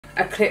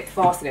a clip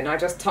fastening. I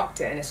just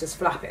tucked it and it's just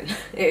flapping.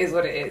 It is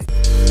what it is.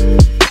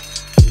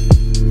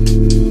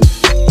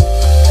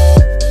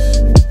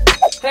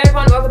 Hello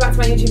everyone, welcome back to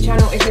my YouTube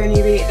channel. If you're a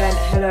newbie, then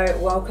hello,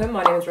 welcome.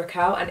 My name is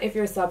Raquel, and if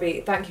you're a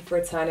subby, thank you for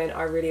returning.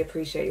 I really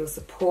appreciate your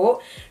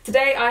support.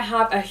 Today I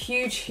have a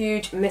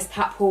huge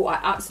Misspap haul. I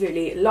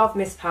absolutely love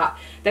Misspap.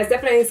 There's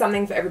definitely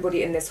something for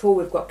everybody in this haul.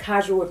 We've got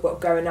casual, we've got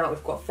going out,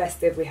 we've got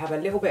festive, we have a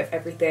little bit of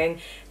everything.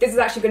 This is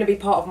actually going to be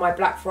part of my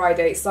Black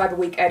Friday Cyber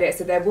Week edit,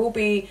 so there will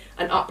be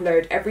an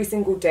upload every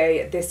single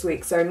day this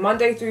week. So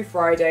Monday through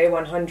Friday,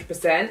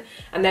 100%,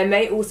 and there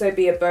may also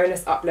be a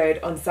bonus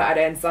upload on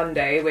Saturday and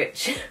Sunday,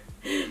 which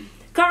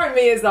current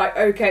me is like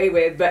okay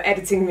with, but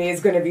editing me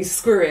is going to be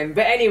screwing.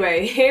 But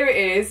anyway, here it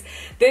is.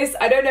 This,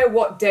 I don't know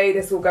what day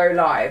this will go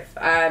live.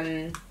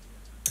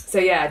 So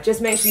yeah,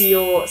 just make sure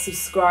you're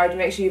subscribed,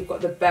 make sure you've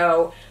got the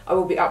bell. I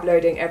will be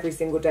uploading every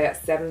single day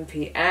at 7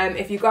 PM.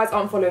 If you guys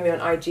aren't following me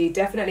on IG,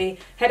 definitely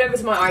head over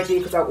to my IG,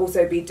 because I'll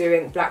also be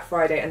doing Black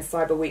Friday and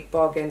Cyber Week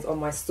bargains on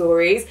my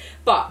stories.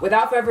 But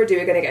without further ado,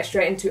 we're going to get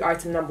straight into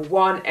item number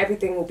one.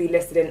 Everything will be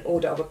listed in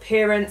order of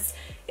appearance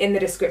in the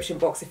description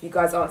box. If you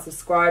guys aren't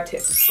subscribed,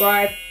 hit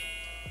subscribe.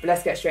 But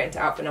let's get straight into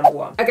outfit number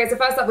one. Okay, so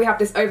first up we have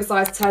this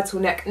oversized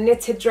turtleneck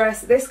knitted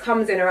dress. This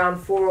comes in around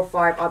 4 or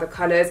 5 other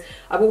colours.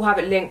 I will have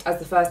it linked as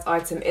the first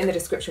item in the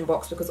description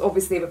box, because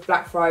obviously with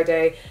Black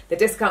Friday the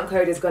discount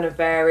code is going to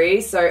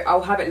vary, so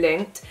I'll have it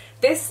linked.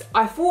 This,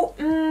 I thought,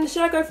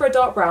 should I go for a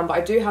dark brown? But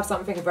I do have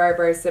something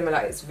very similar.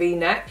 It's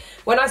V-neck.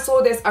 When I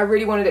saw this, I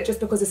really wanted it just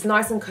because it's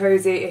nice and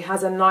cozy. It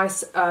has a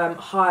nice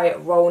high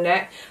roll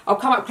neck. I'll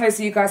come up close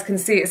so you guys can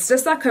see. It's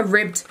just like a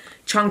ribbed,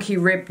 chunky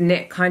ribbed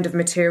knit kind of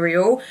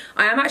material.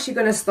 I am actually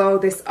going to style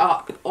this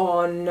up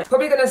on,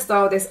 probably going to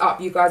style this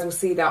up. You guys will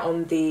see that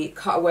on the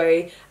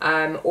cutaway,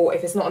 or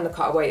if it's not on the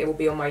cutaway, it will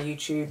be on my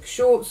YouTube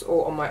shorts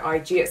or on my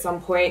IG at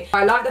some point.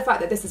 I like the fact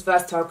that this is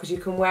versatile because you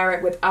can wear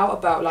it without a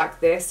belt like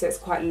this, so it's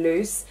quite loose.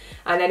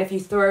 And then if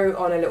you throw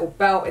on a little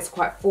belt, it's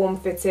quite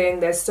form-fitting.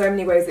 There's so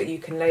many ways that you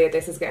can layer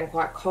this. It's getting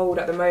quite cold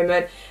at the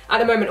moment. At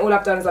the moment, all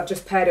I've done is I've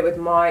just paired it with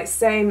my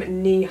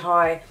same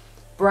knee-high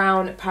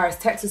brown Paris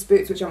Texas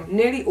boots, which I'm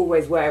nearly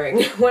always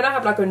wearing. When I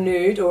have like a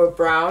nude or a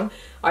brown,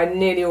 I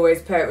nearly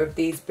always pair it with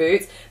these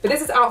boots. But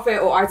this is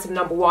outfit or item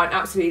number one.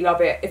 Absolutely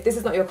love it. If this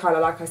is not your colour,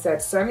 like I said,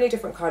 so many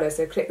different colours,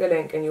 so click the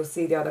link and you'll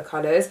see the other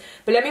colours.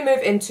 But let me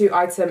move into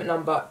item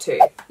number two.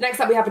 Next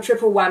up we have a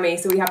triple whammy.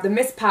 So we have the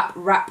Misspap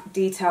wrap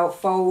detail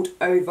fold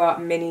over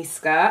mini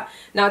skirt.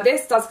 Now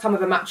this does come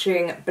with a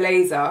matching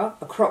blazer,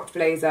 a cropped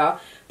blazer,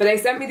 but they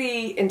sent me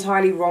the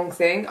entirely wrong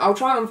thing. I'll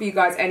try it on for you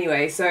guys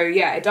anyway. So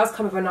yeah, it does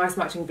come with a nice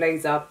matching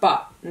blazer,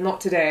 but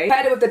not today.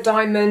 Paired it with the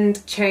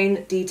diamond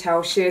chain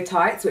detail sheer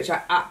tights, which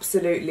I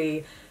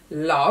absolutely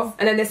love.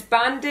 And then this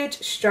bandage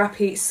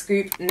strappy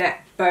scoop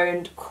neck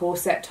boned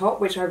corset top,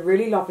 which I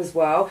really love as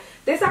well.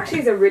 This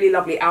actually is a really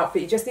lovely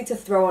outfit. You just need to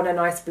throw on a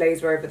nice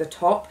blazer over the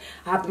top.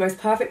 I have the most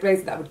perfect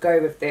blazer that would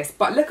go with this.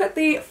 But look at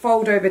the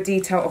fold over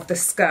detail of the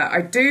skirt.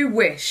 I do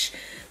wish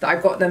that I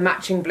got the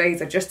matching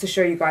blazer just to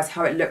show you guys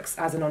how it looks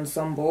as an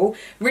ensemble.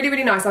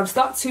 Really nice. I've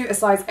stuck to a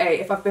size 8.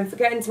 If I've been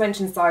forgetting to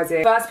mention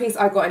sizing, first piece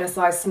I got in a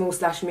size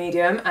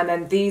small/medium, and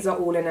then these are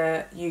all in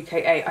a UK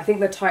 8. I think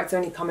the tights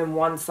only come in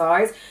one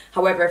size.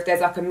 However, if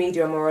there's like a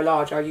medium or a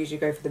large, I'll usually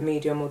go for the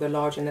medium or the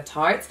large in the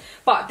tights.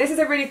 But this is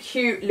a really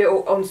cute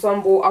little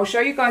ensemble. I'll show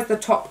you guys the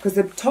top, because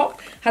the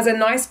top has a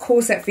nice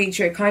corset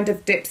feature. It kind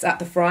of dips at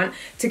the front.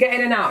 To get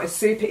in and out is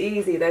super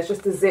easy. There's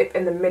just a zip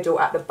in the middle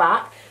at the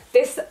back.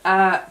 This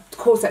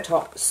corset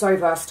top, so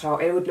versatile.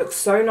 It would look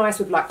so nice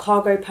with like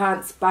cargo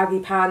pants, baggy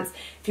pants.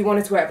 If you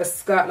wanted to wear it with a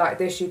skirt like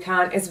this, you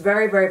can. It's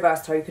very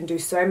versatile. You can do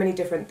so many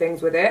different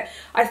things with it.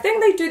 I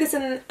think they do this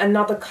in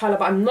another colour,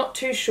 but I'm not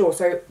too sure.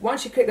 So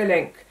once you click the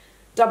link,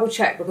 double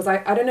check, because I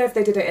don't know if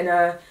they did it in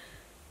a,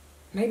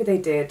 maybe they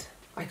did.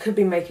 I could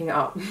be making it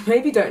up.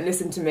 Maybe don't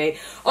listen to me.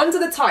 Onto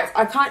the tights.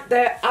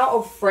 They're out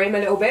of frame a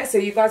little bit, so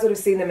you guys would have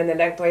seen them in the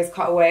lengthways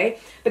cutaway.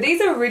 But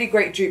these are a really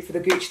great dupe for the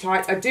Gucci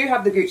tights. I do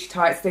have the Gucci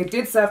tights. They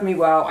did serve me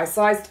well. I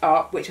sized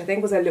up, which I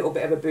think was a little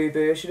bit of a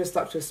boo-boo. I should have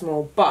stuck to a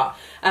small. But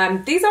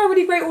these are a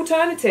really great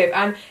alternative.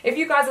 And if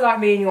you guys are like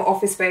me in your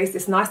office space,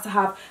 it's nice to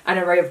have an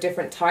array of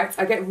different tights.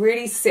 I get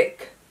really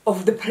sick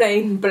of the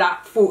plain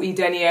black 40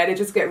 denier. They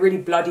just get really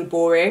bloody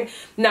boring.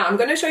 Now I'm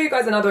going to show you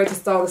guys another way to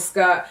style the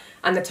skirt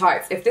and the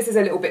tights. If this is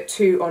a little bit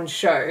too on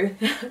show,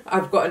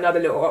 I've got another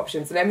little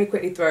option, so let me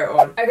quickly throw it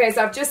on. Okay,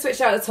 so I've just switched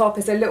out the top.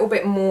 It's a little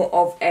bit more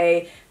of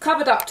a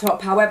covered up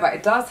top. However,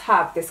 it does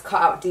have this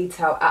cutout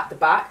detail at the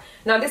back.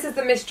 Now this is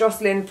the Miss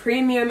Jocelyn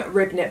premium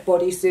rib knit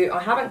bodysuit. I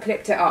haven't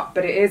clipped it up,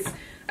 but it is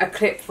a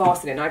clip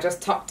fastening. I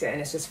just tucked it and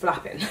it's just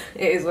flapping.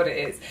 It is what it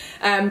is.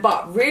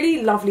 But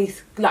really lovely,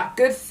 like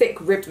good thick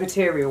ribbed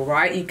material,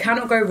 right? You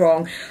cannot go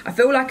wrong. I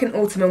feel like in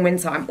autumn and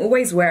winter I'm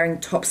always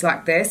wearing tops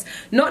like this,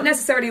 not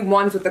necessarily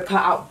ones with the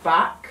cut out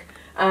back,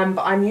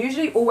 but I'm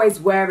usually always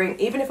wearing,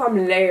 even if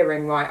I'm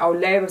layering, right, I'll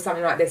layer with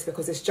something like this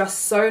because it's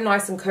just so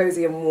nice and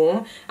cozy and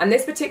warm. And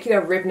this particular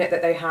rib knit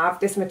that they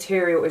have, this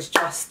material is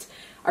just,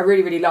 I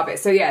really, really love it.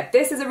 So yeah,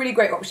 this is a really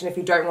great option if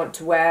you don't want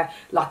to wear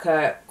like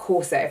a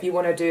corset, if you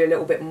want to do a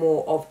little bit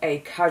more of a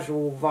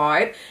casual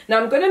vibe.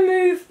 Now I'm going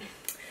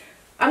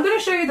to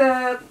show you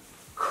the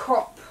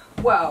crop.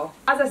 Well,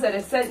 as I said,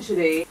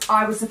 essentially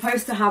I was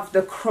supposed to have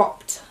the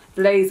cropped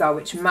blazer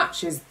which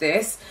matches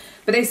this,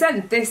 but they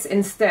sent this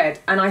instead,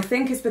 and I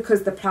think it's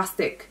because the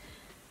plastic,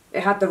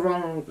 it had the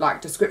wrong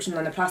like description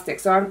on the plastic,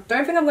 so I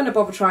don't think I'm going to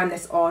bother trying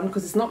this on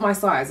because it's not my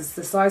size. It's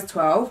the size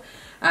 12,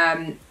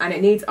 and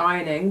it needs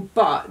ironing.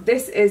 But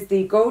this is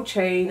the gold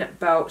chain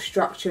belt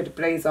structured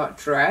blazer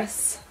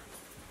dress.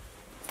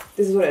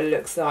 This is what it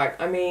looks like.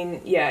 I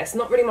mean, yeah, it's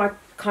not really my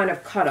kind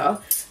of colour,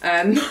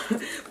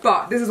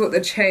 but this is what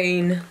the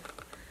chain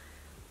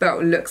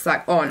belt looks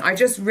like on. I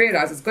just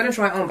realised I was going to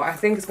try it on, but I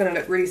think it's going to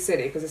look really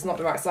silly because it's not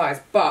the right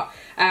size. But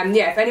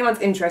yeah, if anyone's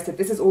interested,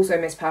 this is also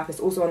Misspap. It's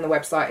also on the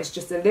website. It's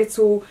just a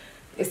little,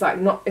 it's like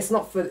not, it's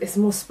not for, it's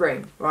more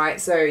spring, right?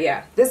 So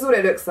yeah, this is what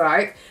it looks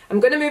like. I'm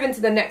going to move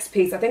into the next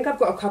piece. I think I've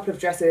got a couple of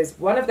dresses.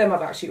 One of them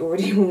I've actually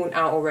already worn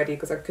out already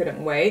because I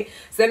couldn't wait.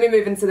 So let me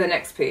move into the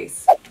next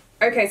piece.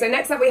 Okay, so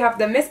next up we have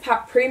the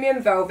Misspap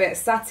Premium Velvet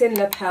Satin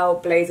Lapel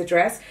Blazer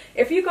Dress.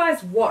 If you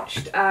guys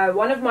watched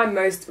one of my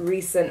most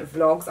recent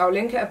vlogs, I'll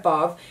link it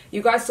above,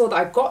 you guys saw that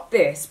I got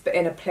this but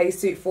in a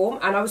playsuit form,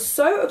 and I was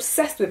so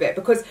obsessed with it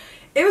because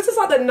it was just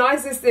like the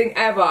nicest thing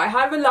ever. I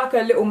had like a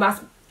little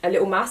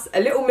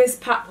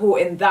Misspap haul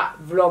in that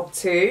vlog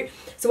too.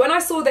 So when I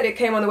saw that it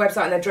came on the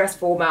website in the dress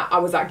format, I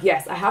was like,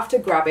 yes, I have to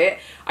grab it.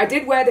 I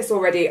did wear this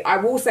already. I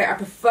will say I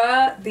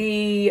prefer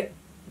the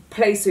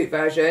playsuit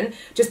version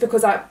just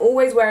because I'm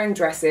always wearing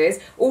dresses.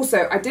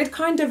 Also, I did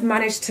kind of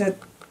manage to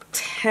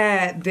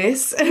tear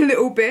this a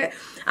little bit,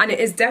 and it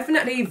is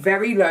definitely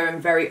very low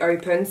and very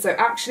open. So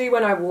actually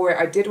when I wore it,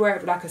 I did wear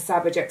it with like a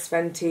Savage X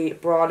Fenty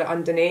bralette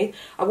underneath.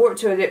 I wore it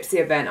to a Lipsy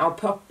event.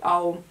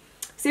 I'll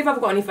see if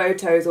I've got any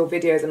photos or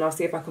videos, and I'll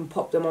see if I can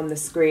pop them on the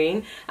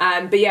screen.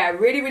 But yeah,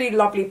 really, really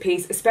lovely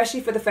piece,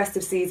 especially for the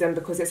festive season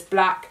because it's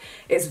black,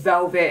 it's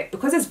velvet.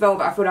 Because it's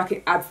velvet, I feel like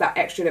it adds that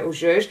extra little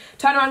zhuzh.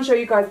 Turn around and show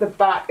you guys the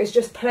back. It's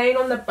just plain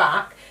on the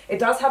back. It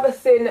does have a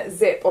thin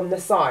zip on the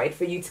side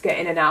for you to get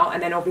in and out.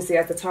 And then obviously,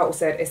 as the title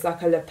said, it's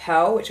like a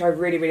lapel, which I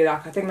really, really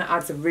like. I think that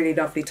adds a really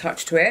lovely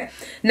touch to it.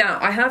 Now,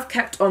 I have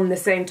kept on the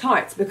same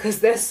tights because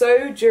they're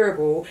so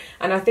durable.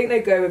 And I think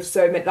they go with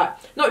so many, like,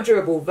 not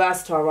durable,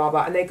 versatile rather.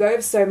 And they go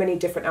with so many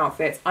different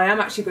outfits. I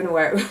am actually going to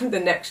wear it with the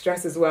next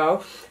dress as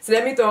well. So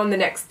let me throw on the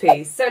next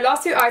piece. So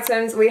last two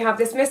items, we have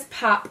this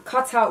Misspap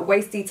cutout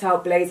waist detail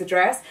blazer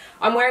dress.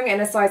 I'm wearing it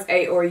in a size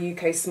 8 or a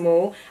UK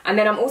small. And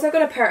then I'm also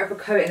going to pair it with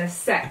a coat in a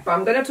set. But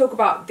I'm going to talk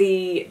about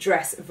the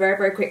dress very,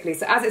 very quickly.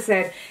 So as it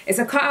said, it's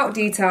a cutout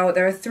detail.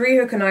 There are 3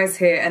 hook and eyes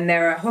here, and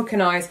there are hook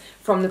and eyes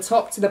from the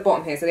top to the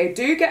bottom here. So they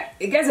do get,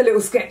 it gets a little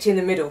sketchy in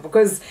the middle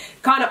because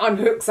it kind of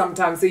unhooks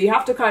sometimes. So you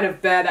have to kind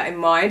of bear that in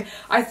mind.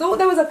 I thought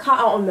there was a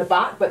cutout on the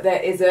back, but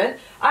there isn't.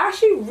 I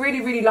actually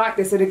really, really like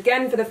this. And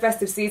again, for the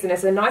festive season,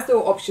 it's a nice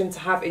little option to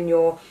have in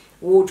your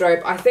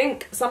wardrobe. I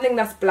think something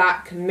that's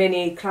black,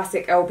 mini,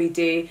 classic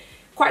LBD,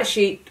 quite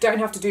chic, don't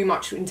have to do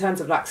much in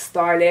terms of like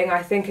styling.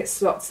 I think it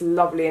slots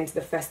lovely into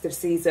the festive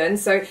season.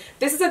 So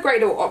this is a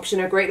great little option,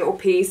 a great little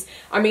piece.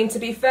 I mean, to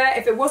be fair,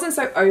 if it wasn't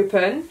so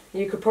open,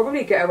 you could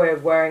probably get away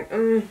with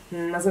wearing,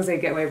 I was gonna say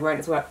get away with wearing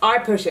it to work. I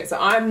push it, so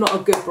I'm not a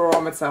good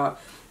barometer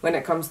when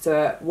it comes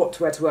to what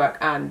to wear to work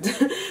and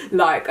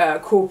like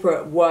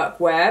corporate work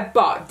wear.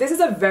 But this is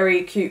a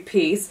very cute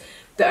piece.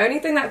 The only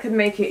thing that could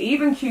make it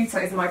even cuter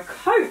is my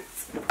coat.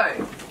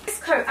 Oh, this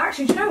coat,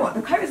 actually, do you know what?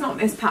 The coat is not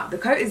Misspap. The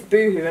coat is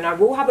Boohoo, and I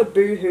will have a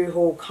Boohoo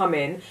haul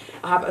coming.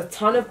 I have a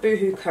ton of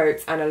Boohoo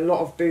coats and a lot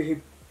of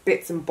Boohoo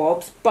bits and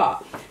bobs,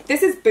 but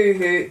this is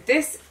Boohoo.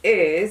 This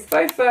is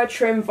faux fur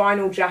trim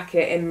vinyl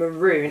jacket in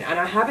maroon, and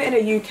I have it in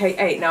a UK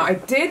 8. Now, I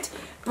did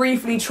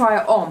briefly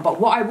try it on, but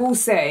what I will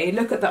say,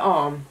 look at the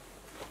arm.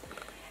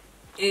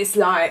 It's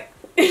like...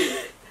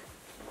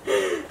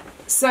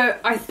 So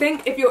I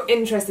think if you're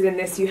interested in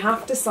this, you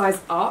have to size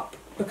up.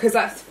 Because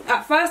at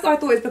first I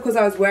thought it's because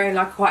I was wearing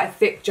like quite a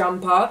thick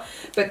jumper,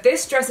 but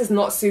this dress is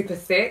not super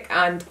thick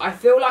and I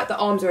feel like the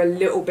arms are a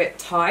little bit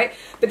tight.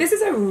 But this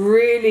is a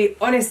really,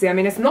 honestly, I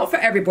mean, it's not for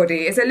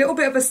everybody. It's a little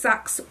bit of a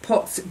Saks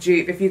Potts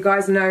dupe. If you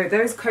guys know,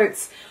 those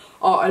coats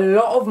are a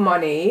lot of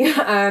money.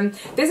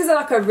 This is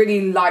like a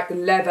really like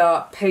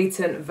leather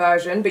patent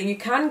version, but you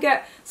can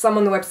get some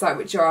on the website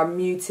which are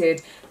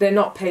muted. They're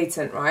not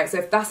patent, right? So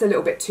if that's a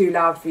little bit too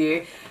loud for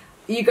you,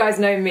 you guys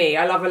know me,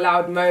 I love a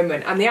loud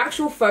moment. And the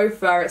actual faux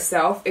fur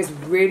itself is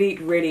really,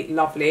 really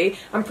lovely.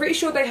 I'm pretty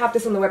sure they have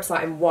this on the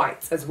website in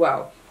white as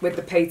well with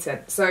the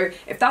patent. So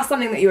if that's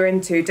something that you're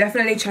into,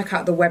 definitely check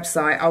out the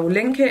website. I will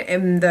link it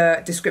in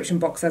the description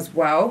box as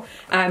well.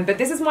 But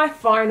this is my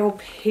final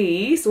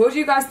piece. What do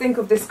you guys think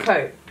of this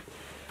coat?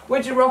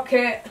 Would you rock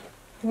it?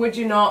 Would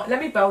you not?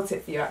 Let me belt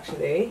it for you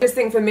actually. Just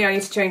think for me I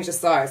need to change the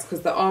size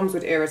because the arms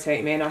would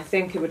irritate me, and I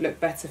think it would look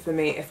better for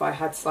me if I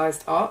had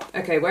sized up.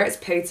 Okay, where it's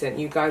patent,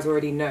 you guys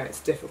already know it's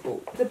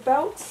difficult. The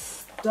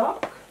belt's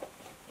stuck.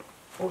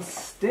 or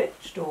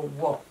stitched or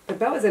what? The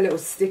belt is a little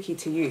sticky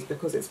to use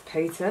because it's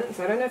patent,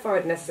 so I don't know if I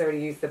would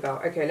necessarily use the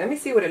belt. Okay, let me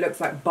see what it looks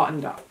like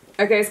buttoned up.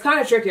 Okay, it's kind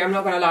of tricky, I'm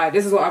not gonna lie.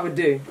 This is what I would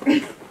do.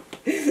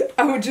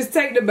 I would just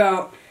take the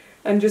belt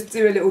and just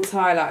do a little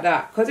tie like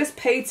that. Because it's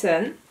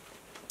patent,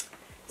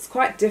 it's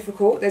quite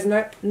difficult. There's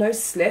no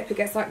slip. It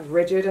gets like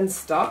rigid and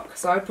stuck.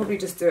 So I'd probably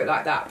just do it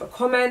like that. But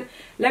comment,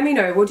 let me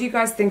know, what do you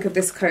guys think of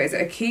this coat? Is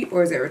it a keep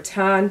or is it a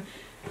return?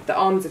 The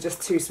arms are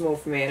just too small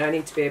for me and I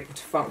need to be able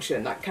to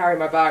function. Like carry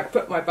my bag,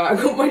 put my bag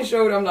on my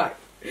shoulder. I'm like...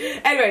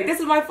 Anyway, this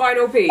is my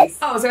final piece.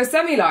 Oh, so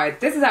semi-lied.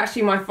 This is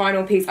actually my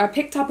final piece. I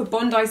picked up a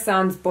Bondi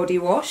Sands body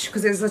wash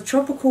because it's a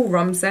tropical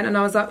rum scent and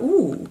I was like,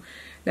 ooh,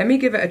 let me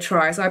give it a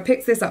try. So I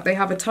picked this up. They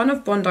have a ton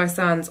of Bondi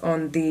Sands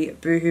on the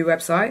Boohoo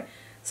website.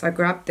 So I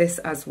grabbed this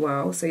as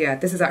well. So yeah,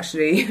 this is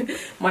actually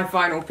my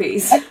final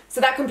piece.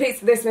 So that completes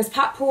this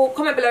Misspap haul.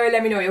 Comment below and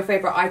let me know what your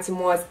favourite item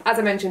was. As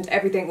I mentioned,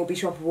 everything will be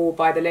shoppable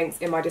by the links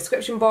in my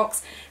description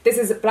box. This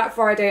is Black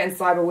Friday and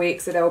Cyber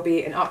Week, so there will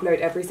be an upload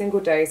every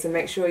single day, so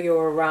make sure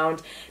you're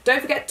around.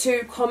 Don't forget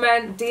to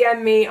comment,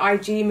 DM me,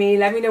 IG me,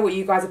 let me know what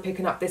you guys are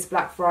picking up this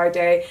Black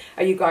Friday.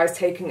 Are you guys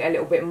taking a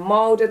little bit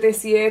milder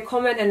this year?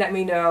 Comment and let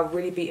me know, I'll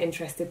really be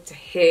interested to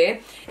hear.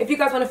 If you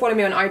guys want to follow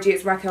me on IG,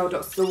 it's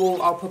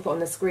Raquel.Sewell, I'll pop it on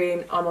the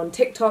screen. I'm on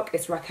TikTok,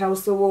 it's Raquel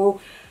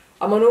Sewell.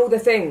 I'm on all the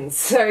things,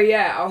 so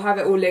yeah, I'll have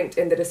it all linked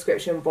in the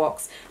description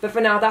box. But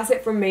for now, that's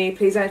it from me.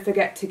 Please don't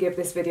forget to give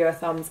this video a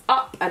thumbs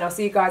up, and I'll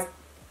see you guys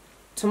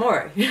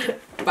tomorrow.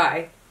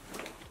 Bye.